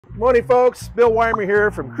Good morning, folks. Bill Weimer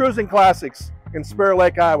here from Cruz'n Classics in Spirit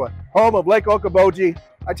Lake, Iowa, home of Lake Okoboji.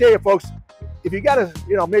 I tell you, folks, if you got a,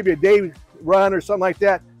 maybe a day run or something like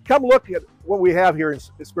that, come look at what we have here in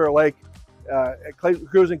Spirit Lake at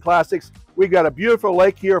Cruz'n Classics. We got a beautiful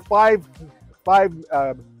lake here, five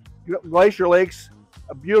glacier lakes,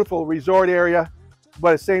 a beautiful resort area.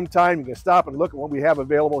 But at the same time, you can stop and look at what we have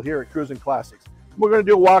available here at Cruz'n Classics. We're going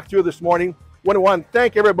to do a walkthrough this morning. I want to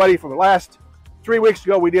thank everybody for the last 3 weeks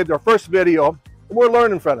ago. We did our first video, and we're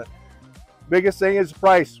learning from it. Biggest thing is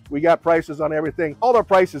price. We got prices on everything. All our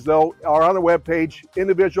prices, though, are on the web page.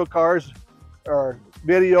 Individual cars are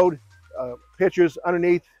videoed, pictures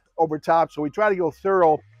underneath, over top. So we try to go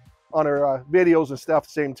thorough on our videos and stuff at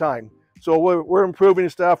the same time. So we're improving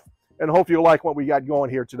stuff, and hopefully you'll like what we got going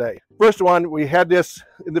here today. First one, we had this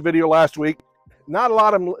in the video last week. Not a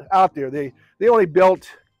lot of them out there. They only built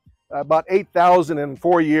about 8,000 in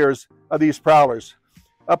 4 years of these Prowlers.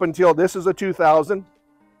 Up until, this is a 2000.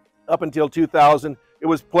 Up until 2000, it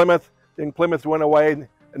was Plymouth. Then Plymouth went away, and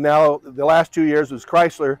now the last 2 years was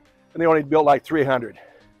Chrysler, and they only built like 300.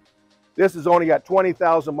 This has only got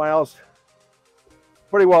 20,000 miles.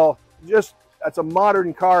 Pretty well, that's a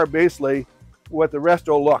modern car basically with the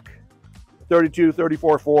RESTRO look. 32,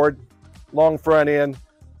 34 Ford, long front end,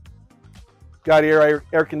 got air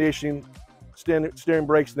conditioning, steering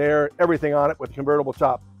brakes there, everything on it with convertible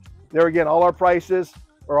top. There again, all our prices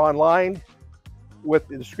are online with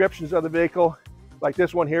the descriptions of the vehicle. Like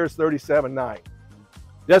this one here is $37,900.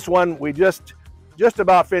 This one we just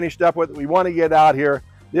about finished up with. We want to get out here.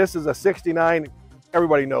 This is a 69,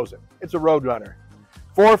 everybody knows it. It's a Roadrunner.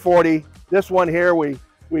 440, this one here, we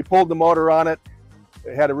pulled the motor on it.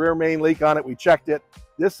 It had a rear main leak on it. We checked it.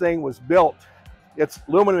 This thing was built. It's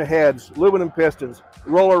aluminum heads, aluminum pistons,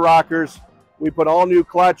 roller rockers. We put all new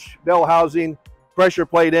clutch, bell housing, pressure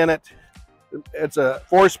plate in it. It's a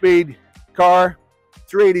 4-speed car,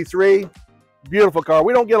 383, beautiful car.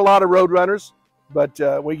 We don't get a lot of Roadrunners, but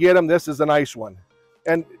we get them. This is a nice one.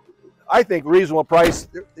 And I think reasonable price.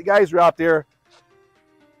 The guys are out there,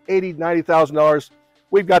 $80,000, $90,000.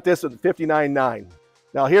 We've got this at $59,900.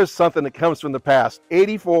 Now here's something that comes from the past.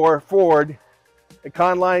 84 Ford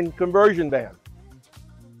ECONOLINE conversion van.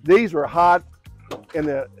 These were hot in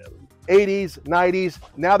the 80s, 90s.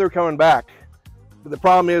 Now they're coming back. But the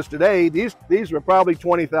problem is today, these were probably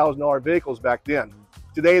 $20,000 vehicles back then.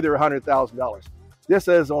 Today they're $100,000. This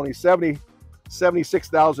has only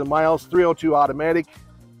 76,000 miles, 302 automatic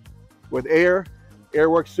with air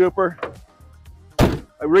works super.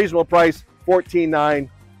 A reasonable price, $14,900.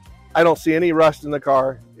 I don't see any rust in the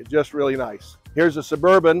car. It's just really nice. Here's a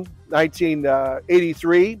Suburban,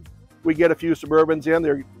 1983. We get a few Suburbans in.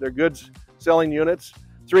 They're good selling units.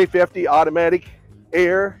 350 automatic,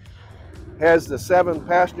 air, has the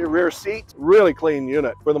 7-passenger rear seat. Really clean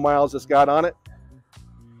unit for the miles it's got on it.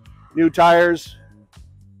 New tires,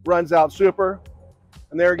 runs out super.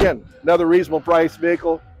 And there again, another reasonable price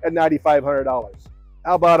vehicle at $9,500.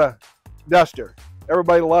 How about a Duster?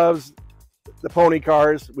 Everybody loves the pony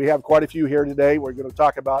cars. We have quite a few here today. We're going to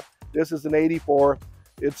talk about, this is an 84.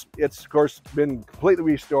 It's of course been completely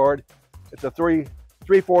restored. It's a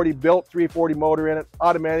 340 built 340 motor in it,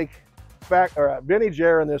 automatic, vintage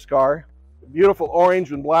air in this car. Beautiful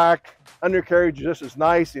orange and black. Undercarriage is just as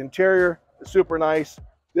nice. The interior is super nice.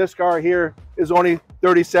 This car here is only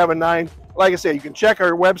 $37,900. Like I said, you can check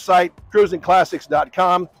our website,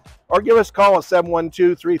 Cruz'nClassics.com, or give us a call at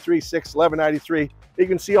 712-336-1193. You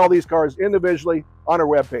can see all these cars individually on our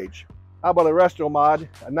webpage. How about a RESTRO mod,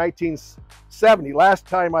 a 1970? Last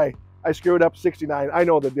time I screwed up 69. I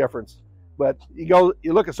know the difference, but you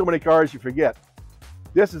look at so many cars, you forget.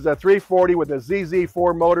 This is a 340 with a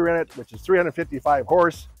ZZ4 motor in it, which is 355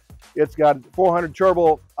 horse. It's got 400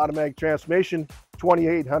 turbo automatic transmission,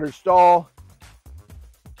 2800 stall.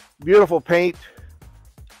 Beautiful paint,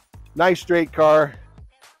 nice straight car.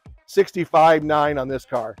 $65,900 on this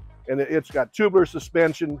car. And it's got tubular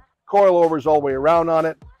suspension, coilovers all the way around on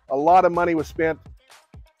it. A lot of money was spent.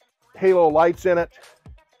 Halo lights in it.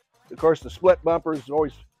 Of course, the split bumper is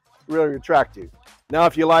always really attractive. Now,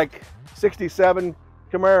 if you like 67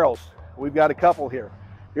 Camaros, we've got a couple here.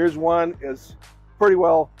 Here's one, is pretty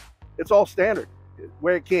well, it's all standard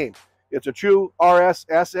where it came. It's a true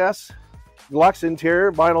RSSS, deluxe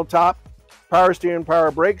interior, vinyl top, power steering,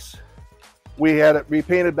 power brakes. We had it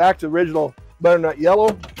repainted back to original butternut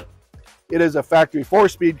yellow. It is a factory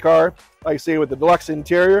 4-speed car, like I say, with the deluxe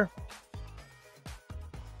interior.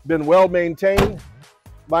 Been well maintained.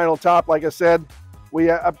 Vinyl top, like I said. We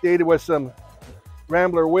updated with some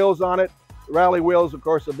Rambler wheels on it. Rally wheels, of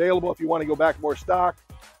course, available if you want to go back more stock.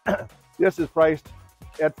 This is priced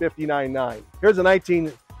at $59,900. Here's a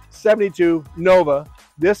 72 Nova.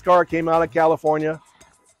 This car came out of California,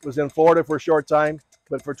 was in Florida for a short time,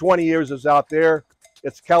 but for 20 years it's out there.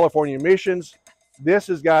 It's California emissions. This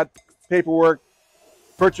has got paperwork,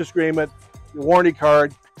 purchase agreement, the warranty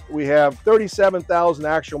card. We have 37,000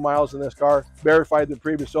 actual miles in this car, verified the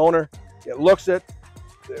previous owner. It looks it,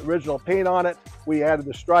 the original paint on it. We added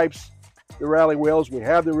the stripes, the rally wheels. We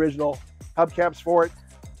have the original hubcaps for it.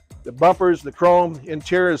 The bumpers, the chrome,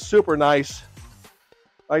 interior is super nice.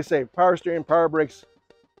 Like I say, power steering, power brakes,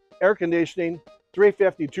 air conditioning,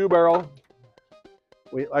 350 2-barrel.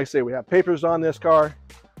 Like I say, we have papers on this car.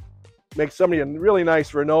 Makes somebody really nice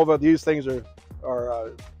for a Nova. These things are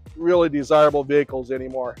really desirable vehicles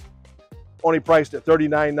anymore. Only priced at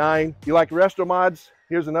 $39,900. You like Restro mods?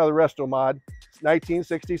 Here's another Restro mod. It's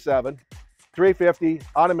 1967, 350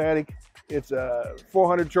 automatic. It's a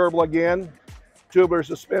 400 turbo again. Tubular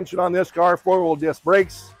suspension on this car, 4-wheel disc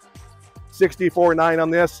brakes. 64.9 on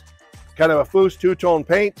this. Kind of a Foose two-tone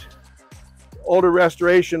paint. Older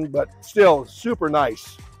restoration, but still super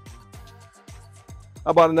nice.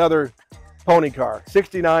 How about another pony car?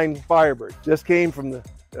 69 Firebird. This came from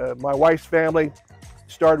my wife's family.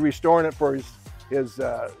 Started restoring it for his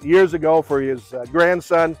years ago for his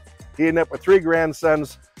grandson. He ended up with 3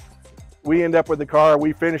 grandsons. We ended up with the car.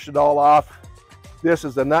 We finished it all off. This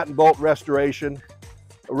is a nut and bolt restoration.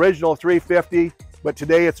 Original 350, but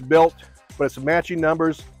today it's built, but it's matching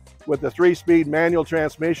numbers with the 3-speed manual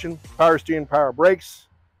transmission, power steering, power brakes.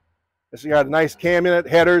 It's got a nice cam in it,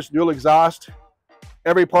 headers, dual exhaust.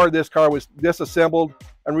 Every part of this car was disassembled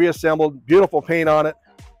and reassembled. Beautiful paint on it.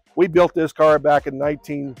 We built this car back in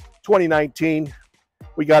 2019.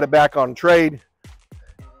 We got it back on trade.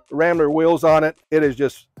 Rambler wheels on it. It is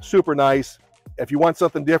just super nice. If you want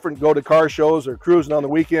something different, go to car shows or cruising on the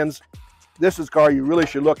weekends. This is a car you really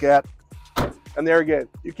should look at. And there again,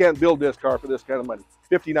 you can't build this car for this kind of money.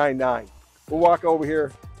 $59,900. We'll walk over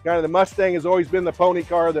here. Kind of the Mustang has always been the pony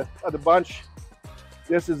car of the bunch.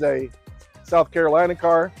 This is a South Carolina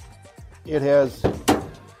car. It has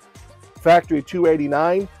factory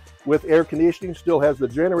 289 with air conditioning. Still has the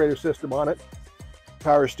generator system on it.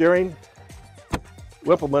 Power steering.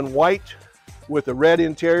 Whippleman white with a red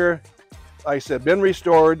interior. Like I said, been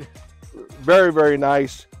restored. Very, very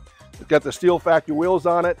nice. It's got the steel factory wheels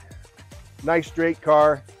on it. Nice straight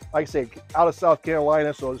car. Like I say, out of South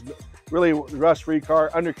Carolina, so it's really rust-free car.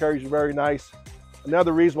 Undercarriage is very nice.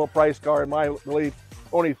 Another reasonable price car in my belief.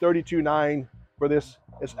 Only $32,900 for this.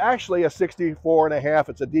 It's actually a 64.5.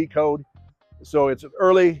 It's a D code. So it's an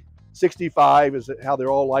early 65 is how they're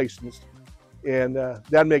all licensed. And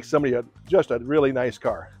that makes somebody just a really nice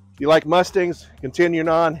car. If you like Mustangs, continuing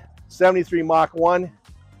on, 73 Mach 1.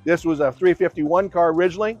 This was a 351 car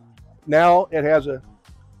originally. Now it has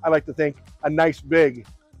I like to think, a nice big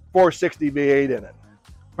 460 V8 in it.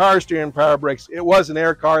 Power steering, power brakes. It was an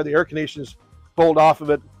air car. The air conditioning's pulled off of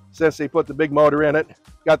it since they put the big motor in it.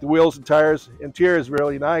 Got the wheels and tires. Interior is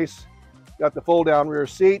really nice. Got the fold down rear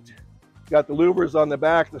seat. Got the louvers on the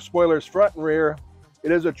back, the spoilers front and rear.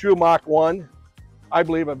 It is a true Mach 1. I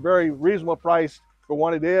believe a very reasonable price for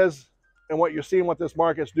what it is and what you're seeing what this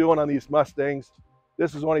market's doing on these Mustangs.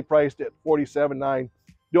 This is only priced at $47,900.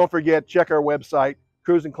 Don't forget, check our website,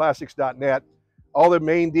 cruzinclassics.net. All the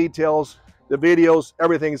main details, the videos,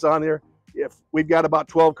 everything's on there. If we've got about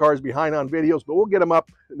 12 cars behind on videos, but we'll get them up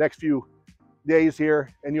the next few days here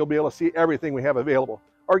and you'll be able to see everything we have available.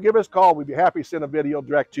 Or give us a call. We'd be happy to send a video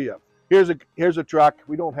direct to you. Here's a truck.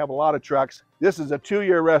 We don't have a lot of trucks. This is a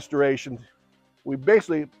 2-year restoration.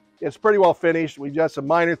 It's pretty well finished. We got some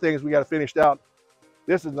minor things we got to finish out.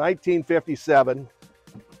 This is 1957.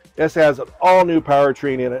 This has an all-new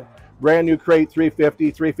powertrain in it. Brand new crate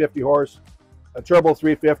 350 horse. A turbo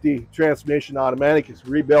 350 transmission automatic. It's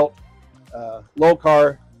rebuilt. Low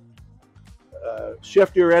car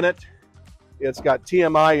shifter in it. It's got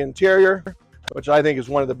TMI interior, which I think is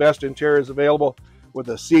one of the best interiors available, with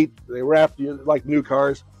a seat. They wrapped you like new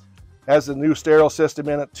cars. Has a new stereo system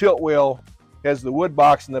in it. Tilt wheel. Has the wood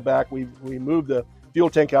box in the back. We moved the fuel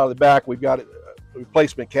tank out of the back. We've got a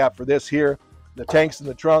replacement cap for this here. The tank's in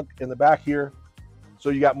the trunk in the back here. So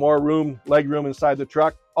you got more room, leg room inside the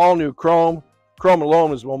truck. All new chrome. Chrome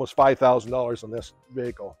alone is almost $5,000 on this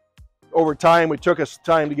vehicle. Over time, we took us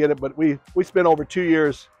time to get it, but we spent over 2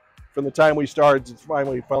 years from the time we started to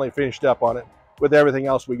finally finished up on it with everything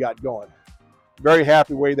else we got going. Very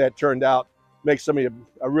happy the way that turned out. Makes somebody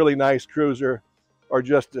a really nice cruiser or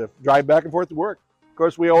just to drive back and forth to work. Of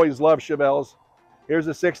course, we always love Chevelles. Here's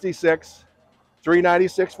a 66,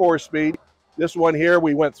 396 4-speed. This one here,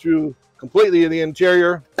 we went through completely in the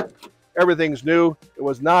interior. Everything's new. It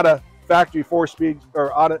was not a factory 4-speed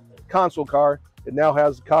or auto console car. It now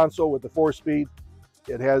has a console with the 4-speed.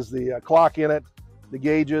 It has the clock in it, the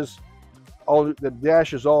gauges. All the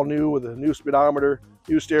dash is all new with a new speedometer,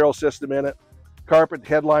 new stereo system in it. Carpet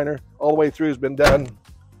headliner all the way through has been done.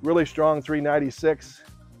 Really strong 396,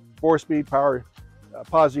 4-speed power,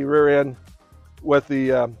 posi rear end with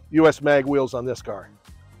the US mag wheels on this car.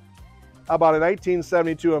 How about a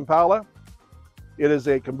 1972 Impala? It is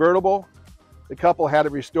a convertible. The couple had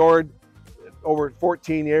it restored over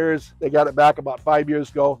 14 years. They got it back about 5 years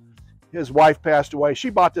ago. His wife passed away. She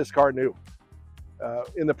bought this car new.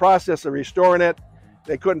 In the process of restoring it,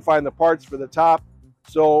 they couldn't find the parts for the top,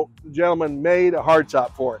 so the gentleman made a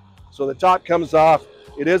hardtop for it. So the top comes off.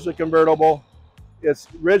 It is a convertible. It's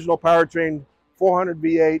original powertrain, 400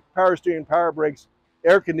 V8, power steering, power brakes,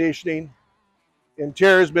 air conditioning.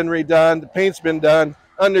 Interior's been redone. The paint's been done.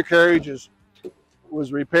 Undercarriage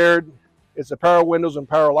was repaired. It's a power windows and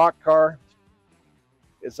power lock car.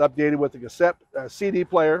 It's updated with a cassette CD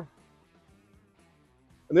player.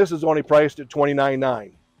 And this is only priced at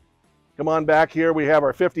 $29,900. Come on back here, we have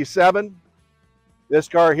our 57. This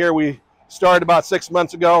car here we started about 6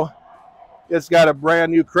 months ago. It's got a brand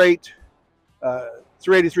new crate,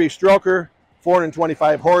 383 stroker,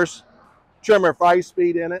 425 horse, trimmer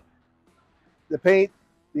 5-speed in it. The paint,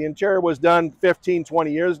 the interior was done 15,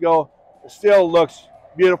 20 years ago. It still looks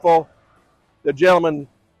beautiful. The gentleman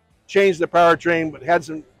changed the powertrain, but had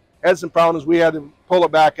some problems. We had to pull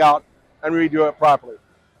it back out and redo it properly.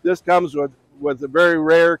 This comes with a very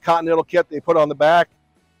rare Continental kit they put on the back.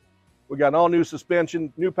 We got all new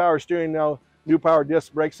suspension, new power steering now, new power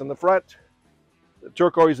disc brakes on the front, the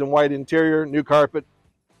turquoise and white interior, new carpet,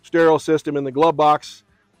 stereo system in the glove box,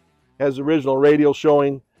 has original radio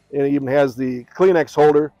showing, and it even has the Kleenex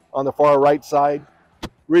holder on the far right side.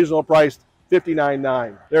 Original priced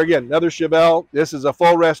 $59,900. There again, another Chevelle. This is a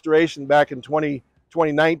full restoration back in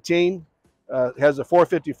 2019. It has a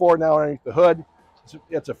 454 now underneath the hood.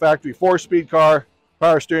 It's a factory 4-speed car,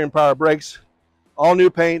 power steering, power brakes, all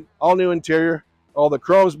new paint, all new interior. All the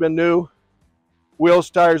chrome's been new.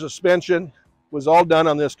 Wheels, tires, suspension was all done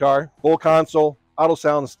on this car. Full console, auto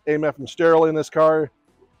sounds, AM, FM stereo in this car.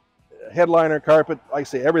 Headliner, carpet, like I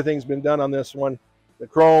say, everything's been done on this one. The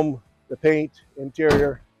chrome, the paint,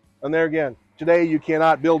 interior. And there again, today you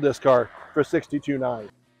cannot build this car for $62,900.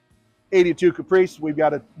 82 Caprice, we've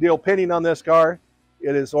got a deal pending on this car.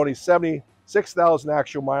 It is only 76,000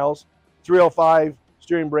 actual miles, 305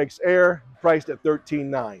 steering brakes air, priced at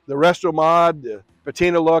 $13,900. The RESTRO mod, the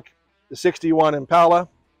patina look, the 61 Impala.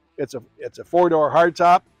 It's a 4-door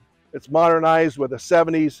hardtop. It's modernized with a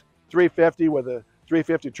 70s 350 with a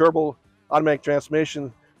 350 turbo automatic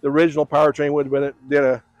transmission. The original powertrain would have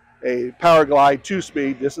been a Power Glide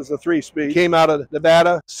 2-speed. This is a 3-speed. Came out of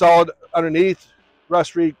Nevada, solid underneath,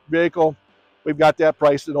 rust-free vehicle. We've got that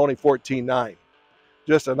priced at only $14,900.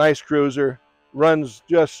 Just a nice cruiser, runs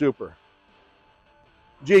just super.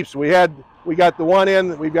 Jeeps, we got the one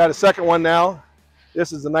in, we've got a second one now.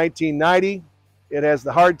 This is the 1990. It has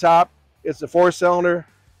the hardtop. It's a 4-cylinder,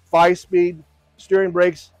 5-speed, steering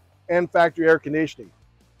brakes, and factory air conditioning.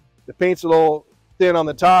 The paint's a little thin on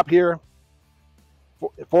the top here.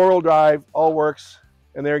 4-wheel drive, all works.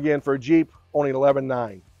 And there again, for a Jeep, only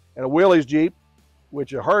 $11,900. And a Willys Jeep,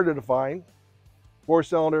 which are harder to find,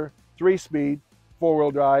 4-cylinder, 3-speed,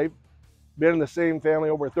 4-wheel drive, been in the same family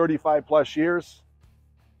over 35 plus years.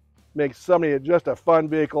 Makes somebody just a fun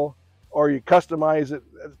vehicle, or you customize it.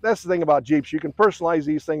 That's the thing about Jeeps. You can personalize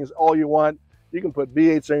these things all you want. You can put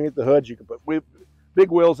V8s underneath the hoods. You can put big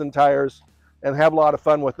wheels and tires and have a lot of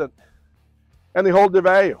fun with it. And they hold their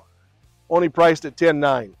value. Only priced at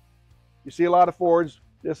 $10,900. You see a lot of Fords.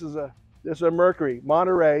 This is a Mercury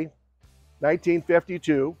Monterey,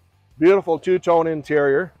 1952. Beautiful 2-tone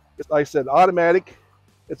interior. It's, like I said, automatic.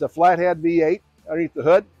 It's a flathead V8 underneath the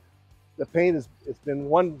hood. The paint it's been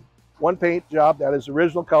one paint job. That is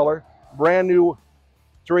original color. Brand new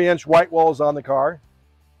 3-inch white walls on the car.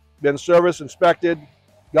 Been service inspected,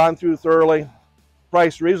 gone through thoroughly.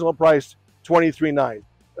 Price, reasonable price, $23,900.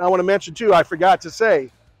 I want to mention too, I forgot to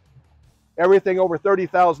say, everything over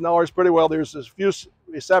 $30,000 pretty well. There's a few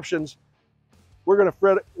exceptions. We're going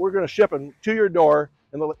to ship them to your door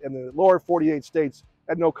in the lower 48 states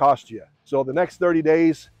at no cost to you. So the next 30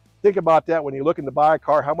 days, think about that when you're looking to buy a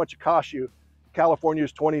car, how much it costs you. California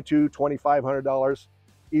is $2,200, $2,500.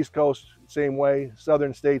 East Coast, same way.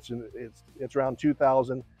 Southern states, it's around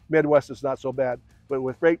 $2,000. Midwest is not so bad. But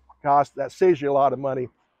with freight costs, that saves you a lot of money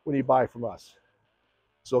when you buy from us.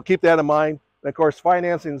 So keep that in mind. And of course,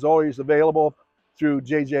 financing is always available through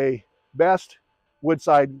JJ Best,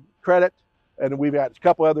 Woodside Credit, and we've got a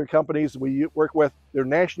couple other companies we work with. They're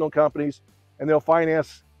national companies, and they'll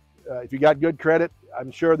finance If you got good credit,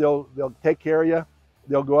 I'm sure they'll take care of you.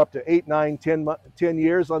 They'll go up to 8, 9, 10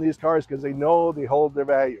 years on these cars because they know they hold their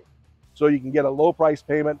value. So you can get a low price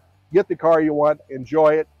payment, get the car you want,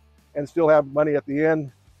 enjoy it, and still have money at the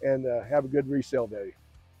end and have a good resale value.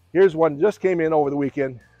 Here's one just came in over the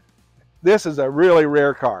weekend. This is a really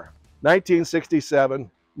rare car.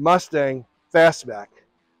 1967 Mustang Fastback.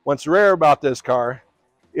 What's rare about this car,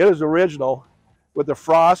 it is original with the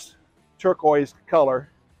frost turquoise color.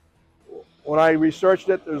 When I researched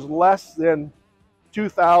it, there's less than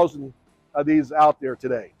 2,000 of these out there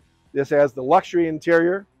today. This has the luxury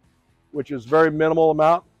interior, which is very minimal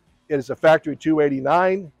amount. It is a factory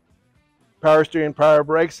 289, power steering, power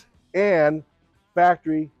brakes, and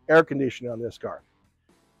factory air conditioning on this car.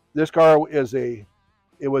 This car is it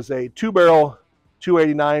was a 2-barrel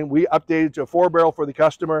 289. We updated to a 4-barrel for the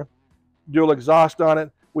customer, dual exhaust on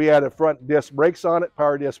it. We added front disc brakes on it,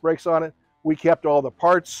 power disc brakes on it. We kept all the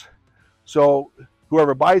parts. So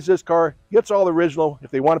whoever buys this car gets all the original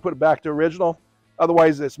if they want to put it back to original.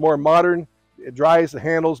 Otherwise, it's more modern. It drives, it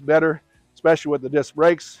handles better, especially with the disc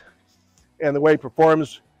brakes and the way it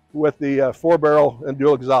performs with the 4-barrel and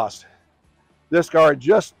dual exhaust. This car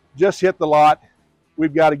just hit the lot.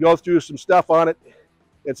 We've got to go through some stuff on it.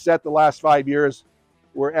 It's set the last 5 years.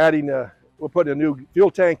 We're putting a new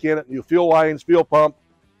fuel tank in it, new fuel lines, fuel pump,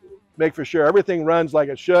 make for sure everything runs like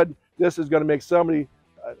it should. This is going to make somebody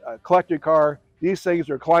a collector car. These things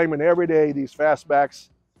are climbing every day, these fastbacks.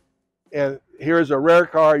 And here's a rare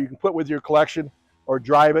car you can put with your collection or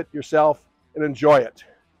drive it yourself and enjoy it.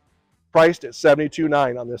 Priced at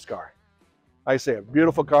 $72,900 on this car. I say a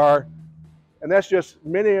beautiful car. And that's just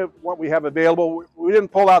many of what we have available. We didn't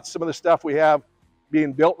pull out some of the stuff we have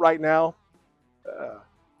being built right now.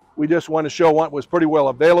 We just want to show what was pretty well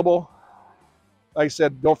available. Like I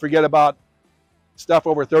said, don't forget about stuff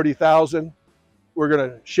over $30,000. We're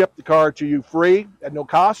going to ship the car to you free at no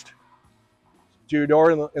cost to your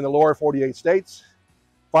door in the lower 48 states.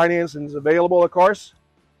 Financing is available, of course.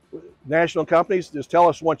 National companies, just tell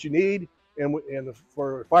us what you need and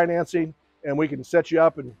for financing, and we can set you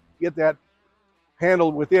up and get that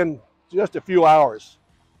handled within just a few hours.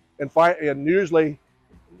 And usually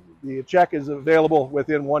the check is available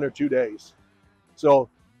within 1 or 2 days. So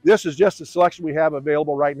this is just the selection we have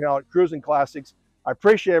available right now at Cruz'n Classics. I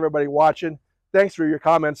appreciate everybody watching. Thanks for your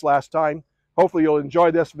comments last time. Hopefully you'll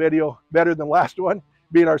enjoy this video better than last one,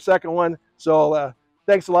 being our second one. So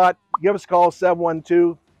thanks a lot. Give us a call,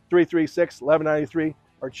 712-336-1193,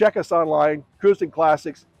 or check us online,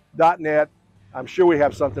 Cruz'nClassics.net. I'm sure we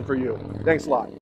have something for you. Thanks a lot.